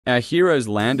Our heroes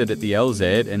landed at the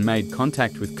LZ and made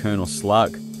contact with Colonel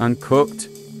Slug, uncooked.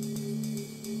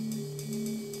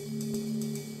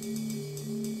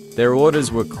 Their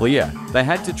orders were clear. They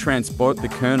had to transport the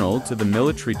Colonel to the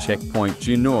military checkpoint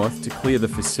due north to clear the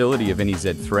facility of any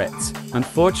Z threats.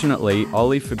 Unfortunately,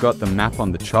 Olli forgot the map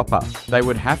on the chopper. They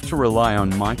would have to rely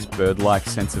on Mike's bird-like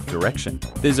sense of direction.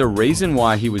 There's a reason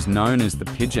why he was known as the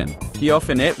Pigeon. He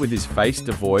often ate with his face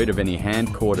devoid of any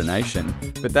hand coordination,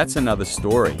 but that's another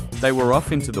story. They were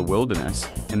off into the wilderness,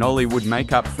 and Olli would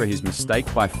make up for his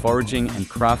mistake by foraging and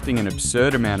crafting an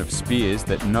absurd amount of spears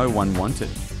that no one wanted.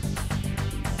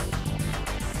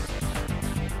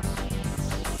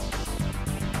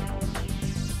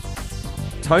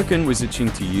 Token was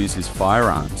itching to use his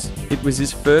firearms. It was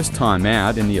his first time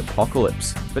out in the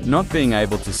apocalypse, but not being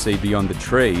able to see beyond the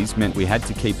trees meant we had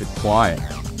to keep it quiet.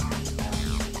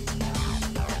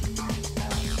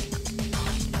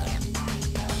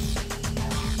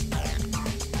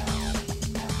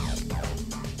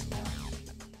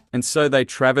 And so they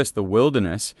traversed the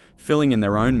wilderness, filling in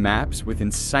their own maps with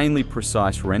insanely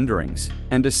precise renderings,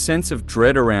 and a sense of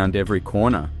dread around every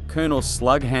corner. Colonel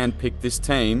Slug handpicked this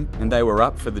team, and they were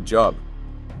up for the job.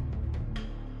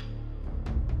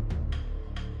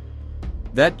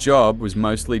 That job was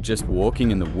mostly just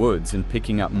walking in the woods and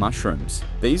picking up mushrooms.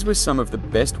 These were some of the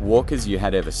best walkers you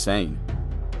had ever seen.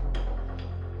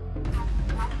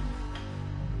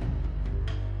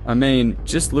 I mean,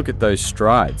 just look at those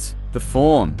strides. The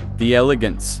form, the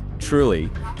elegance. Truly,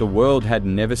 the world had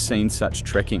never seen such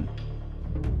trekking.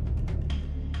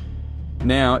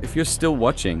 Now, if you're still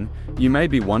watching, you may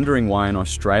be wondering why an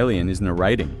Australian is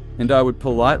narrating, and I would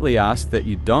politely ask that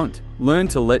you don't. Learn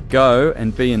to let go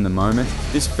and be in the moment,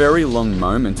 this very long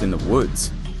moment in the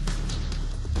woods.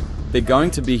 They're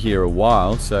going to be here a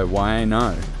while, so why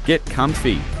no? Get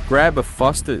comfy, grab a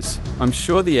Foster's. I'm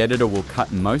sure the editor will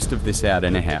cut most of this out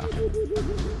anyhow.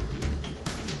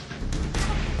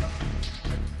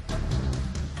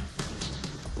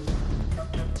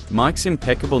 Mike's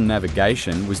impeccable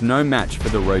navigation was no match for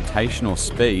the rotational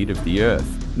speed of the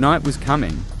Earth. Night was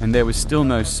coming, and there was still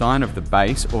no sign of the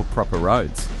base or proper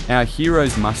roads. Our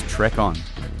heroes must trek on.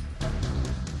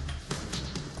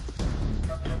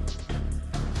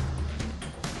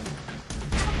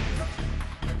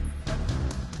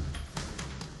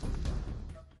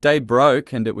 Day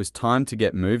broke, and it was time to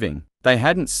get moving. They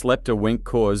hadn't slept a wink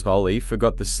cause Olli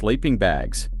forgot the sleeping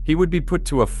bags. He would be put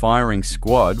to a firing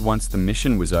squad once the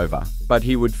mission was over, but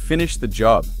he would finish the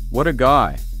job. What a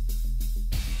guy.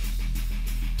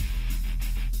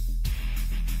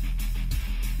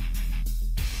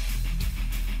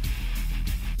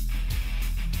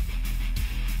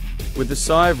 With a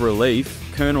sigh of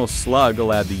relief, Colonel Slug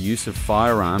allowed the use of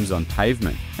firearms on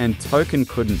pavement, and Token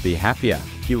couldn't be happier.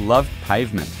 He loved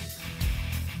pavement.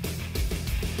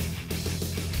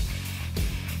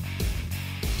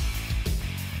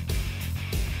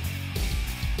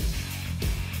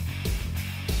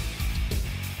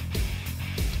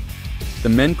 The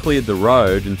men cleared the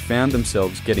road and found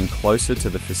themselves getting closer to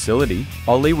the facility.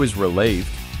 Olli was relieved.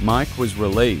 Mike was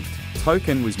relieved.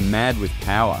 Token was mad with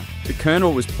power. The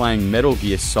Colonel was playing Metal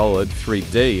Gear Solid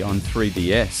 3D on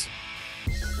 3DS.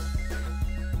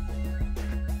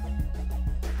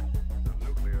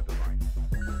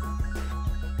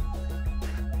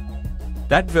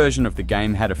 That version of the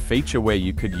game had a feature where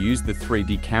you could use the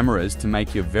 3D cameras to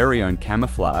make your very own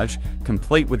camouflage,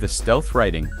 complete with a stealth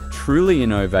rating. Truly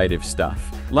innovative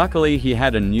stuff. Luckily, he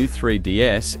had a new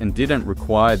 3DS and didn't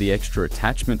require the extra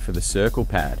attachment for the circle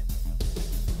pad.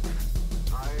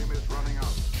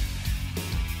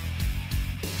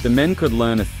 The men could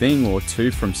learn a thing or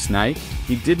two from Snake.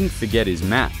 He didn't forget his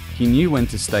map. He knew when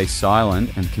to stay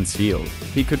silent and concealed.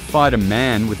 He could fight a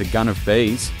man with a gun of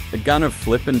bees, a gun of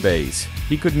flippin' bees.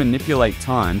 He could manipulate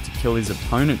time to kill his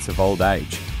opponents of old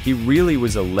age. He really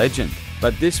was a legend.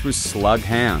 But this was Slug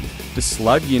Hound. The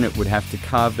Slug unit would have to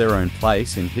carve their own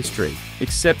place in history.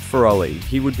 Except for Olli,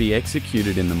 he would be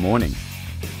executed in the morning.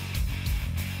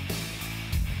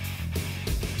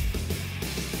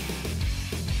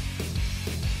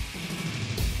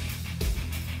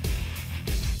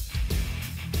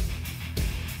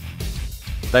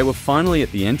 They were finally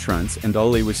at the entrance, and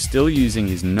Olli was still using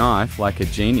his knife like a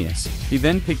genius. He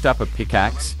then picked up a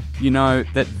pickaxe, you know,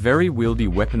 that very wieldy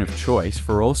weapon of choice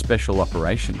for all special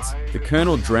operations. The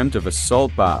Colonel dreamt of a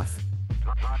salt bath.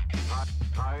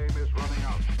 Time is running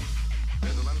out.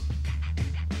 Gentlemen,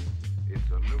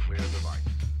 it's a nuclear device.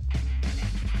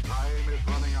 Time is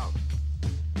running out.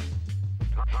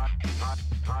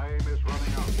 Time is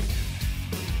running out.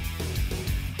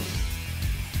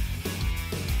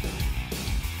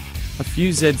 A Few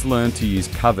Zeds learned to use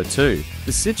cover too.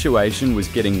 The situation was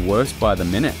getting worse by the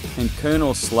minute, and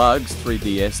Colonel Slug's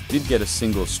 3DS did get a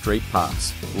single street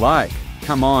pass. Like,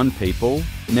 come on people,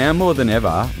 now more than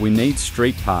ever, we need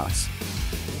street pass.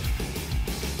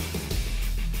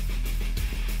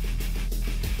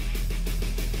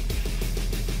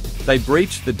 They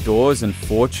breached the doors and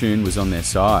fortune was on their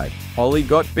side. Olli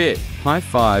got bit. High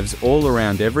fives all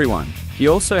around everyone. He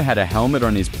also had a helmet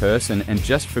on his person and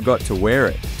just forgot to wear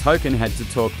it. Token had to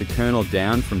talk the Colonel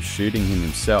down from shooting him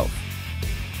himself.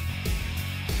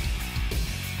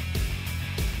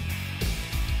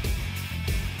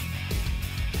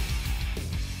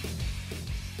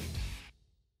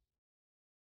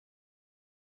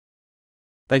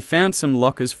 They found some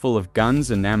lockers full of guns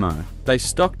and ammo. They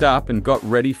stocked up and got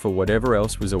ready for whatever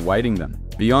else was awaiting them.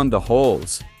 Beyond the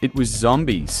halls, it was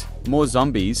zombies. More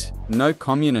zombies, no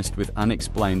communist with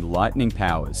unexplained lightning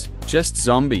powers. Just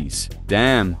zombies.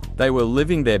 Damn, they were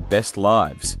living their best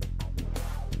lives.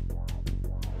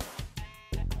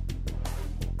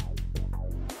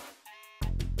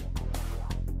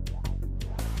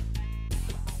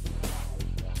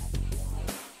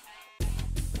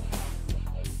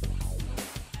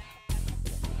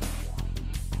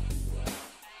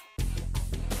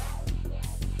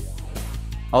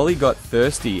 Olli got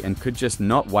thirsty and could just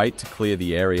not wait to clear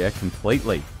the area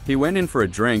completely. He went in for a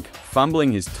drink,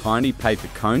 fumbling his tiny paper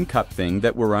cone cup thing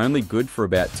that were only good for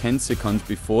about 10 seconds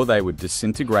before they would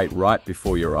disintegrate right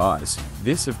before your eyes.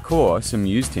 This, of course,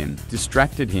 amused him,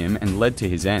 distracted him, and led to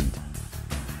his end.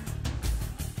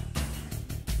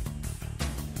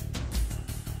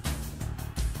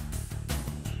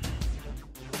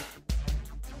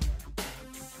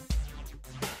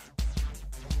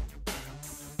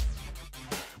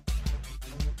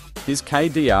 His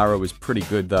KDR was pretty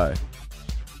good though.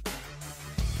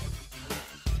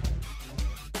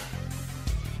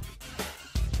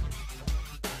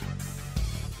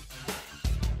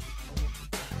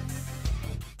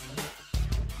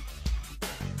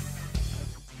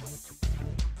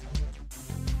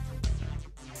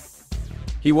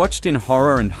 He watched in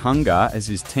horror and hunger as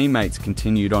his teammates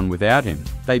continued on without him.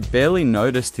 They barely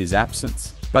noticed his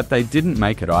absence, but they didn't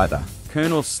make it either.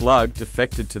 Colonel Slug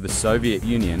defected to the Soviet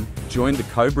Union, joined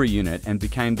the Cobra unit and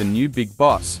became the new big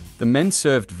boss. The men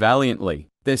served valiantly.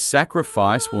 Their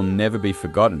sacrifice will never be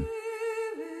forgotten.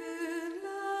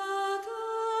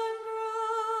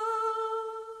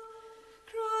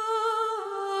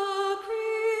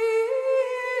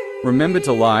 Remember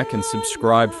to like and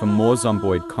subscribe for more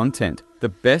Zomboid content. The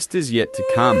best is yet to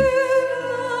come.